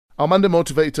Our Monday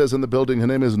motivators in the building. Her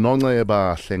name is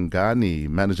Nonceba Hlengani,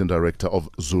 Managing Director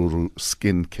of ZURU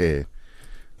Skin Care.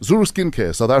 ZURU Skin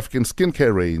Care, South African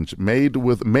skincare range made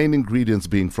with main ingredients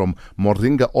being from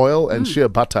moringa oil and shea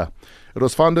butter. It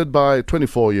was founded by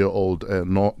 24-year-old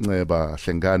Nonceba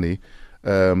Hlengani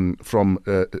from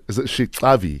is it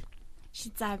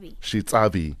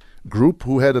Shitsavi group,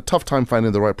 who had a tough time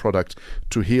finding the right product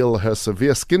to heal her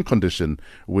severe skin condition,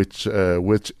 which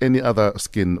any other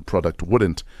skin product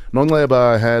wouldn't.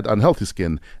 Nonceba had unhealthy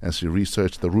skin, and she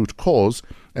researched the root cause,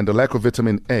 and the lack of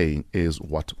vitamin A is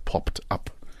what popped up.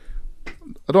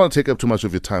 I don't want to take up too much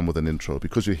of your time with an intro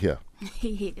because you're here.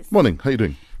 Yes. Morning, how you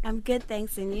doing? I'm good,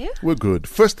 thanks, and you? We're good.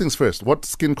 First things first, what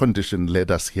skin condition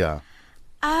led us here?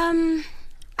 I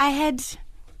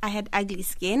had ugly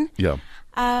skin. Yeah.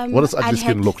 What does ugly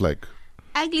skin look like?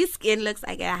 Ugly skin looks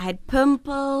like I had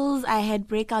pimples, I had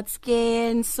breakout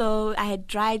skin, so I had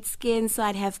dried skin, so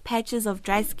I'd have patches of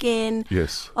dry skin.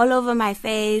 Yes. All over my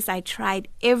face. I tried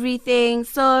everything,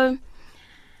 so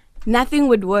nothing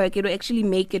would work. It would actually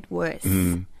make it worse.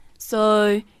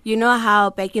 So you know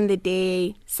how back in the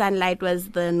day sunlight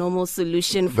was the normal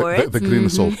solution for it? The green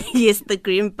soap. Yes, the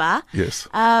green bar. Yes.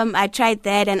 I tried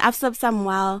that, and after some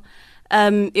while,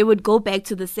 it would go back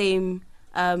to the same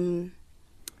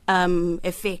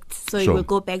effect. So Sure. I'd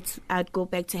go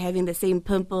back to having the same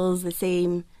pimples, the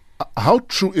same. How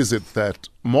true is it that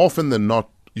more often than not,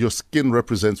 your skin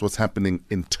represents what's happening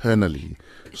internally?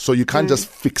 So you can't just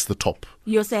fix the top.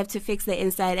 You also have to fix the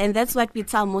inside. And that's what we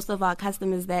tell most of our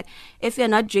customers, that if you're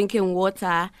not drinking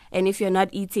water and if you're not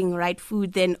eating right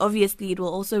food, then obviously it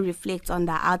will also reflect on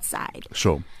the outside.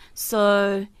 Sure.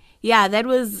 So, yeah, that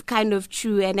was kind of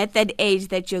true. And at that age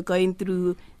that you're going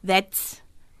through, that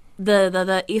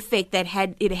the effect that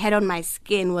it had on my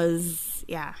skin was,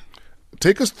 yeah.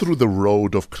 Take us through the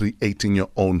road of creating your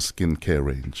own skincare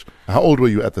range. How old were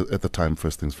you at the time,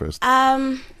 first things first?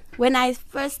 When I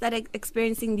first started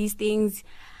experiencing these things,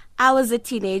 I was a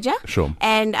teenager. Sure.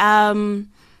 And I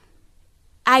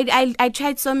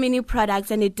tried so many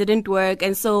products and it didn't work.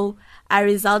 And so I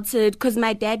resulted, because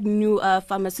my dad knew a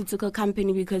pharmaceutical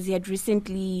company because he had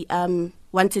recently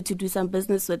wanted to do some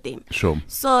business with them. Sure.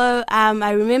 So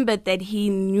I remembered that he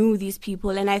knew these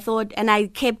people, and I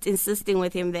kept insisting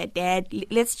with him that, Dad,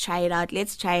 let's try it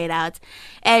out.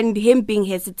 And him being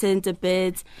hesitant a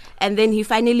bit, and then he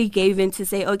finally gave in to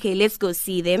say, okay, let's go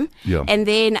see them. Yeah. And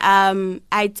then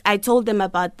I told them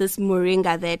about this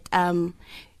moringa that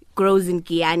grows in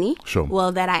Guyana. Sure.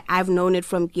 Well, that I've known it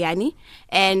from Guyana,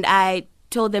 and I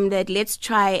told them that let's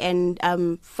try and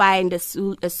find a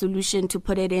solution to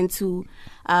put it into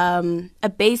a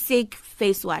basic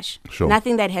face wash. Sure.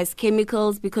 Nothing that has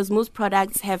chemicals, because most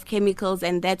products have chemicals,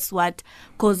 and that's what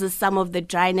causes some of the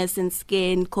dryness in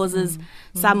skin, causes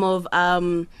some of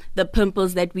the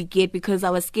pimples that we get, because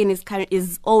our skin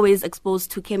is always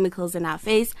exposed to chemicals in our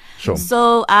face. Sure.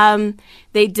 So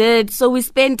they did. So we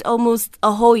spent almost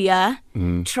a whole year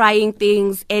trying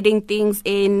things, adding things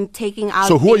in, taking out.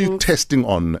 So who things. are you testing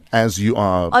on as you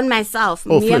are? On myself.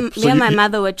 Oh, me and my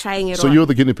mother were trying it on. So you're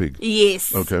the guinea pig?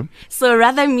 Yes. Okay. So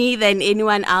rather me than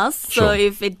anyone else. So Sure.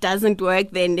 if it doesn't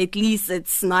work, then at least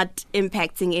it's not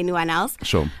impacting anyone else.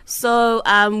 Sure. So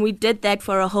we did that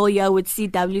for a whole year with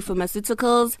CW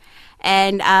Pharmaceuticals,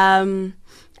 and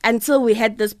until we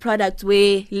had this product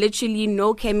where literally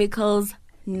no chemicals,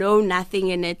 no nothing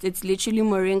in it. It's literally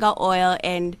moringa oil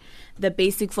and the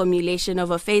basic formulation of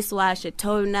a face wash, a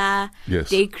toner, Yes.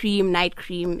 day cream, night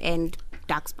cream, and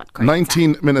dark spot corrector.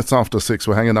 19 minutes after 6,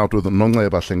 we're hanging out with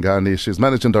Nonceba Hlengani. She's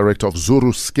Managing Director of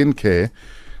ZURU Skin Care.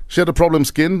 She had a problem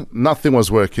skin, nothing was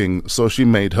working, so she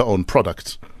made her own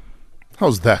product.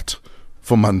 How's that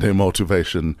for Monday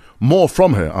motivation? More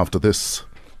from her after this.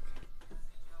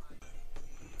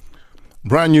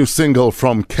 Brand new single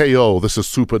from KO. This is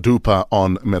Super Duper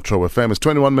on Metro FM. It's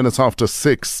 21 minutes after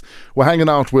 6. We're hanging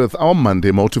out with our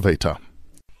Monday motivator.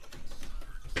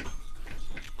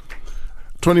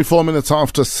 24 minutes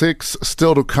after 6,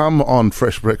 still to come on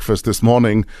Fresh Breakfast this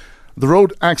morning. The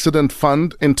Road Accident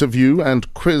Fund interview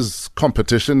and quiz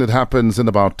competition. It happens in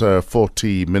about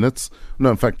 40 minutes. No,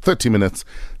 in fact, 30 minutes.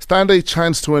 Stand a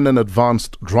chance to win an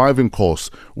advanced driving course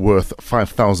worth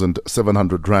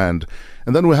 5,700 Rand.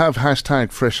 And then we have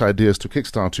hashtag Fresh Ideas to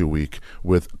kickstart your week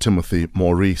with Timothy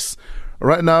Maurice.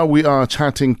 Right now, we are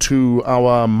chatting to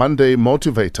our Monday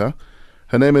motivator.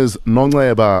 Her name is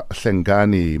Nonceba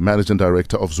Hlengani, Managing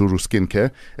Director of ZURU Skin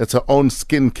Care. It's her own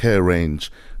skincare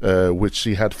range, which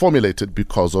she had formulated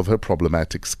because of her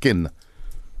problematic skin.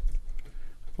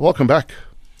 Welcome back.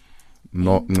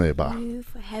 Nonceba. Thank you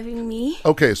for having me.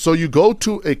 Okay, so you go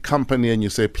to a company and you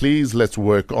say, please, let's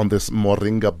work on this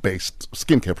moringa-based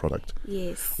skincare product.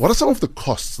 Yes. What are some of the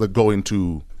costs that go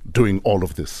into doing all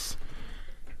of this?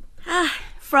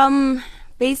 From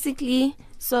basically,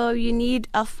 so you need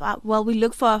we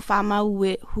look for a farmer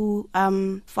who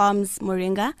farms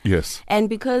moringa. Yes. And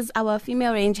because our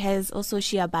female range has also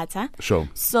shea butter. Sure.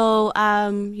 So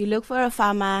you look for a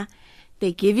farmer,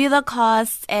 they give you the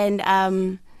cost,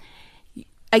 and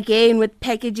again, with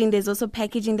packaging, there's also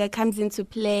packaging that comes into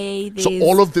play. So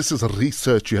all of this is a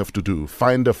research you have to do.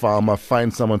 Find a farmer,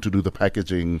 find someone to do the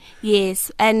packaging.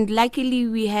 Yes, and luckily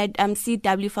we had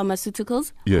CW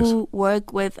Pharmaceuticals who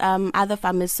work with other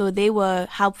farmers, so they were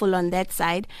helpful on that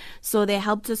side. So they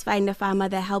helped us find a farmer,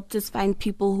 they helped us find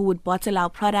people who would bottle our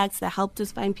products, they helped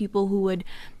us find people who would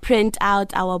print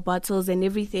out our bottles and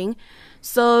everything.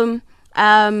 So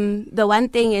the one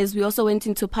thing is we also went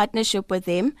into partnership with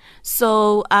them.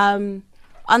 So on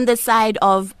the side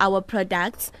of our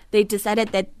products, they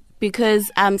decided that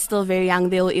because I'm still very young,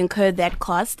 they'll incur that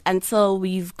cost until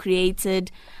we've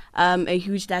created a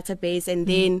huge database, and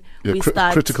then we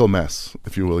start critical mass,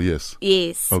 if you will. Yes.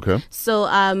 Okay.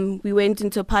 So we went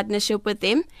into partnership with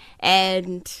them,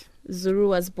 and ZURU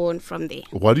was born from there.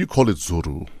 Why do you call it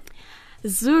ZURU?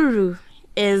 ZURU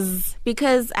is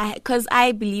because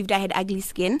I believed I had ugly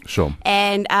skin. Sure.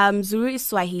 And ZURU is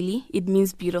Swahili. It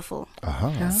means beautiful.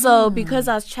 So because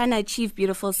I was trying to achieve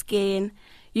beautiful skin,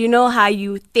 you know how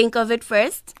you think of it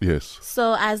first? Yes.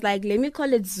 So I was like, let me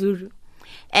call it ZURU.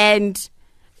 And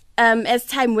as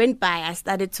time went by, I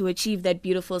started to achieve that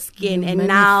beautiful skin. You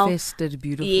manifested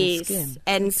beautiful skin.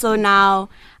 And so now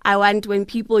I want when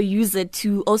people use it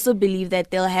to also believe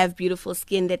that they'll have beautiful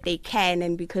skin, that they can.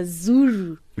 And because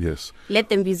ZURU, let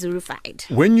them be ZURUfied.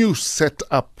 When you set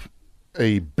up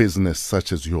a business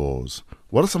such as yours,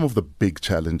 what are some of the big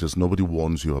challenges nobody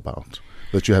warns you about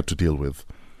that you had to deal with?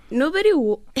 Nobody,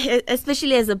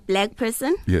 especially as a black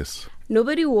person,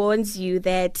 nobody warns you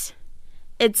that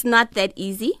it's not that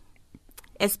easy,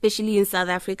 especially in South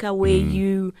Africa, where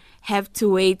you have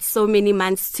to wait so many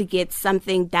months to get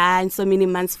something done, so many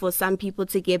months for some people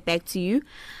to get back to you.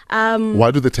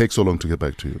 Why do they take so long to get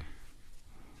back to you?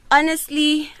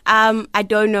 Honestly, I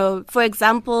don't know. For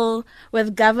example,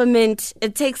 with government,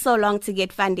 it takes so long to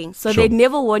get funding. So they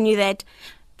never warn you that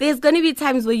there's going to be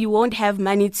times where you won't have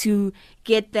money to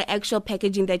get the actual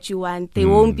packaging that you want. There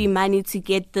won't be money to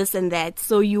get this and that.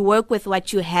 So you work with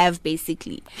what you have,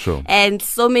 basically. And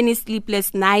so many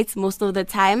sleepless nights most of the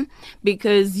time,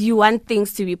 because you want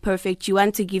things to be perfect. You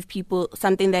want to give people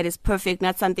something that is perfect,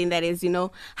 not something that is,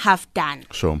 half done.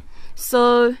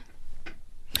 So...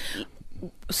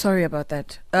 Sorry about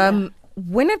that.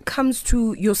 When it comes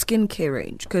to your skincare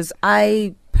range, because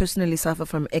I personally suffer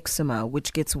from eczema,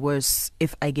 which gets worse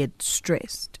if I get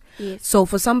stressed. So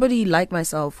for somebody like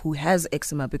myself who has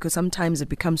eczema, because sometimes it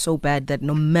becomes so bad that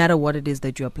no matter what it is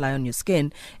that you apply on your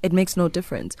skin, it makes no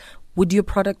difference. Would your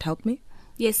product help me?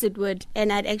 Yes, it would.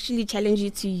 And I'd actually challenge you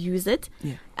to use it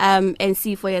and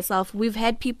see for yourself. We've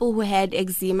had people who had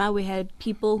eczema. We had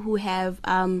people who have...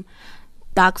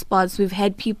 dark spots. We've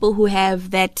had people who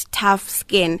have that tough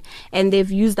skin and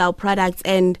they've used our products,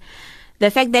 and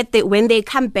the fact that when they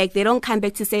come back, they don't come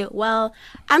back to say, well,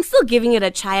 I'm still giving it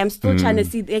a try, I'm still trying to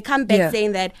see. They come back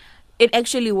saying that it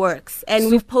actually works.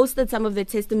 And we've posted some of the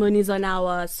testimonies on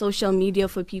our social media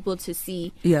for people to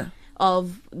see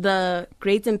of the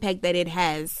great impact that it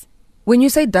has. When you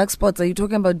say dark spots, are you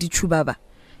talking about dichubaba?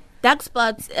 Dark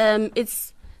spots,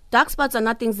 dark spots are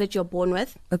not things that you're born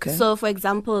with. So for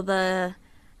example,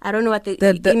 I don't know what the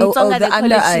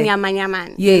under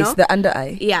eye. Yes, the under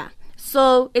eye. Yeah.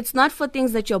 So it's not for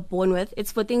things that you're born with.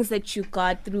 It's for things that you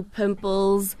got through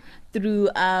pimples, through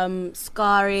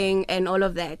scarring and all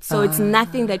of that. So it's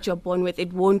nothing that you're born with.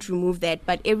 It won't remove that.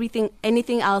 But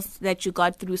anything else that you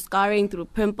got through scarring, through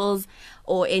pimples,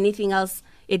 or anything else,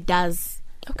 it does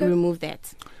remove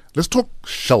that. Let's talk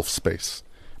shelf space,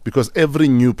 because every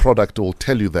new product will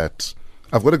tell you that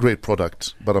I've got a great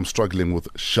product, but I'm struggling with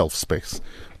shelf space.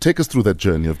 Take us through that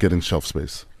journey of getting shelf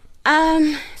space.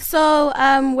 So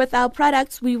with our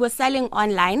products, we were selling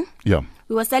online.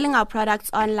 We were selling our products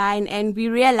online, and we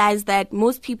realized that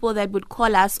most people that would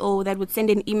call us or that would send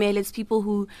an email is people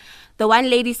who, the one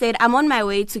lady said, I'm on my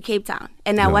way to Cape Town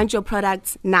and I want your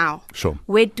products now.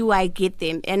 Where do I get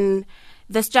them? And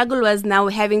the struggle was now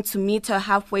having to meet her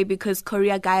halfway, because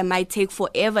courier guy might take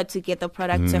forever to get the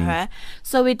product to her.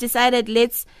 So we decided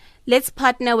let's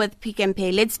partner with Pick n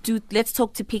Pay. Let's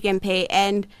talk to Pick n Pay,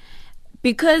 and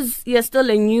because you're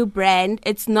still a new brand,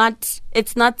 it's not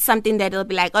something that it'll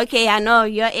be like, okay, I know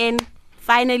you're in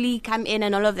finally come in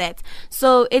and all of that.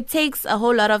 So it takes a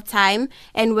whole lot of time,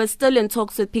 and we're still in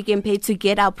talks with Pick n Pay to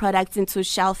get our products into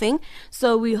shelving.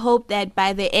 So we hope that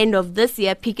by the end of this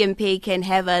year, Pick n Pay can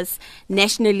have us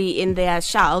nationally in their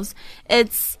shelves.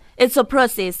 It's a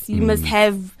process. You must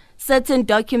have certain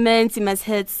documents, you must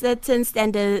have certain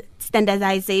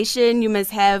standardization, you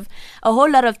must have a whole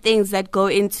lot of things that go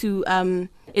into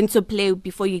play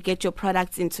before you get your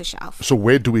products into shelf. So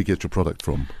where do we get your product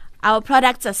from? Our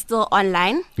products are still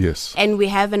online. Yes. And we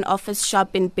have an office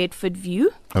shop in Bedford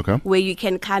View. Okay. Where you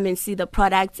can come and see the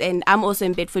products. And I'm also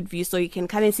in Bedford View, so you can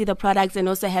come and see the products and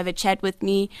also have a chat with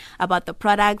me about the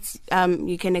products.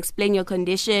 You can explain your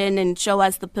condition and show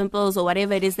us the pimples or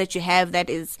whatever it is that you have that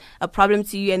is a problem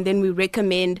to you. And then we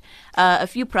recommend a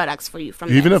few products for you from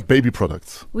You even have baby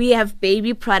products. We have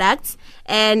baby products,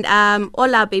 and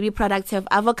all our baby products have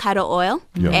avocado oil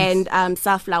and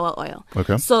safflower oil.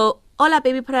 Okay. So all our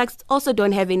baby products also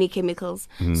don't have any chemicals.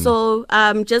 So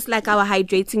just like our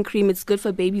hydrating cream, it's good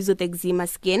for babies with eczema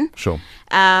skin. Sure.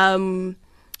 And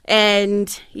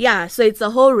yeah, so it's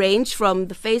a whole range from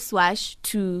the face wash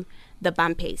to the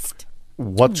balm paste.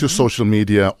 What's your social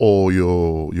media or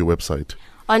your website?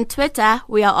 On Twitter,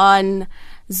 we are on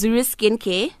ZURU Skin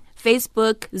Care.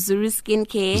 Facebook, ZURU Skin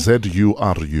Care. ZURU,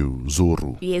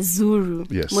 Zuru. Yes, ZURU.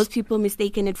 Yes. Most people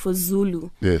mistaken it for Zulu.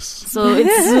 Yes. So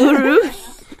it's ZURU.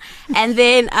 And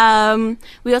then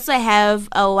we also have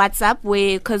a WhatsApp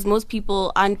because most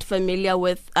people aren't familiar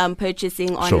with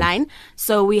purchasing online.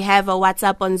 So we have a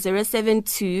WhatsApp on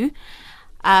 072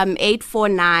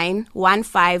 849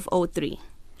 1503.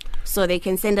 So they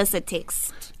can send us a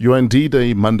text. You are indeed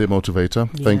a Monday motivator.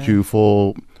 Yeah. Thank you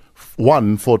for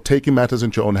taking matters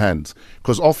into your own hands.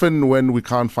 Because often when we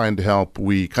can't find help,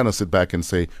 we kind of sit back and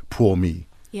say, poor me.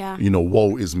 Yeah.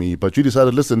 Woe is me. But you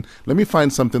decided, listen, let me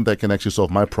find something that can actually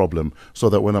solve my problem so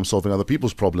that when I'm solving other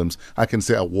people's problems, I can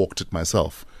say I walked it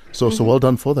myself. So well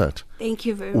done for that. Thank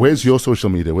you very much. Where's your social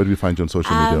media? Where do we find you on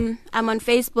social media? I'm on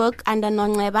Facebook under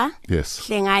Nonceba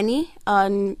Hlengani,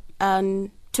 on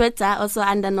Twitter also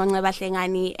under Nonceba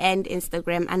Hlengani, and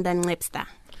Instagram under Ncebstar.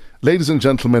 Ladies and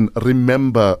gentlemen,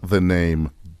 remember the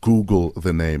name, Google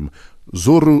the name,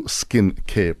 ZURU Skin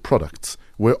Care Products.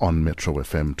 We're on Metro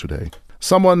FM today.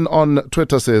 Someone on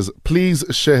Twitter says, please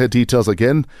share her details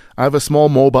again. I have a small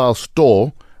mobile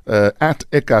store at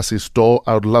Ekasi store.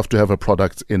 I would love to have her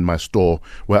products in my store.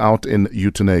 We're out in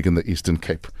Uitenhage in the Eastern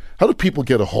Cape. How do people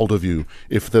get a hold of you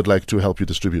if they'd like to help you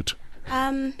distribute?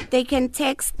 They can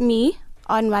text me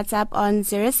on WhatsApp on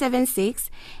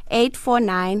 076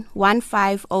 849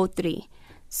 1503.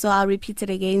 So I'll repeat it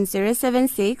again,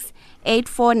 076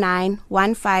 849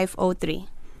 1503.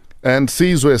 And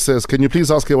Sizwe says, can you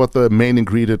please ask her what the main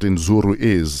ingredient in ZURU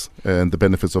is and the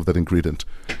benefits of that ingredient?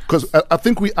 Because I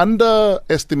think we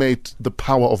underestimate the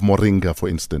power of moringa, for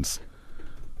instance.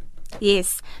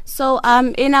 Yes. So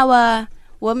in our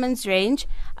women's range,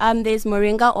 there's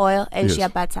moringa oil and shea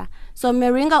butter. So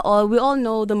moringa oil, we all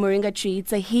know the moringa tree.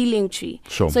 It's a healing tree.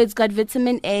 Sure. So it's got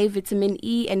vitamin A, vitamin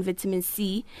E, and vitamin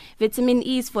C. Vitamin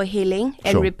E is for healing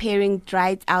and repairing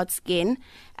dried out skin.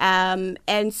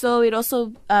 And so it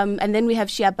also, and then we have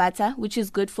shea butter, which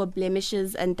is good for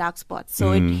blemishes and dark spots.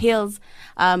 So it heals,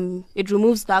 it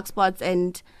removes dark spots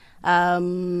and,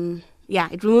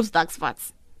 it removes dark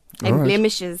spots and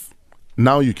blemishes.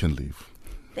 Now you can leave.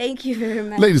 Thank you very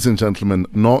much. Ladies and gentlemen,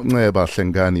 Nonceba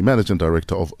Hlengani, Managing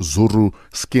Director of ZURU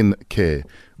Skin Care.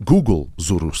 Google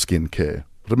ZURU Skin Care.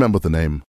 Remember the name.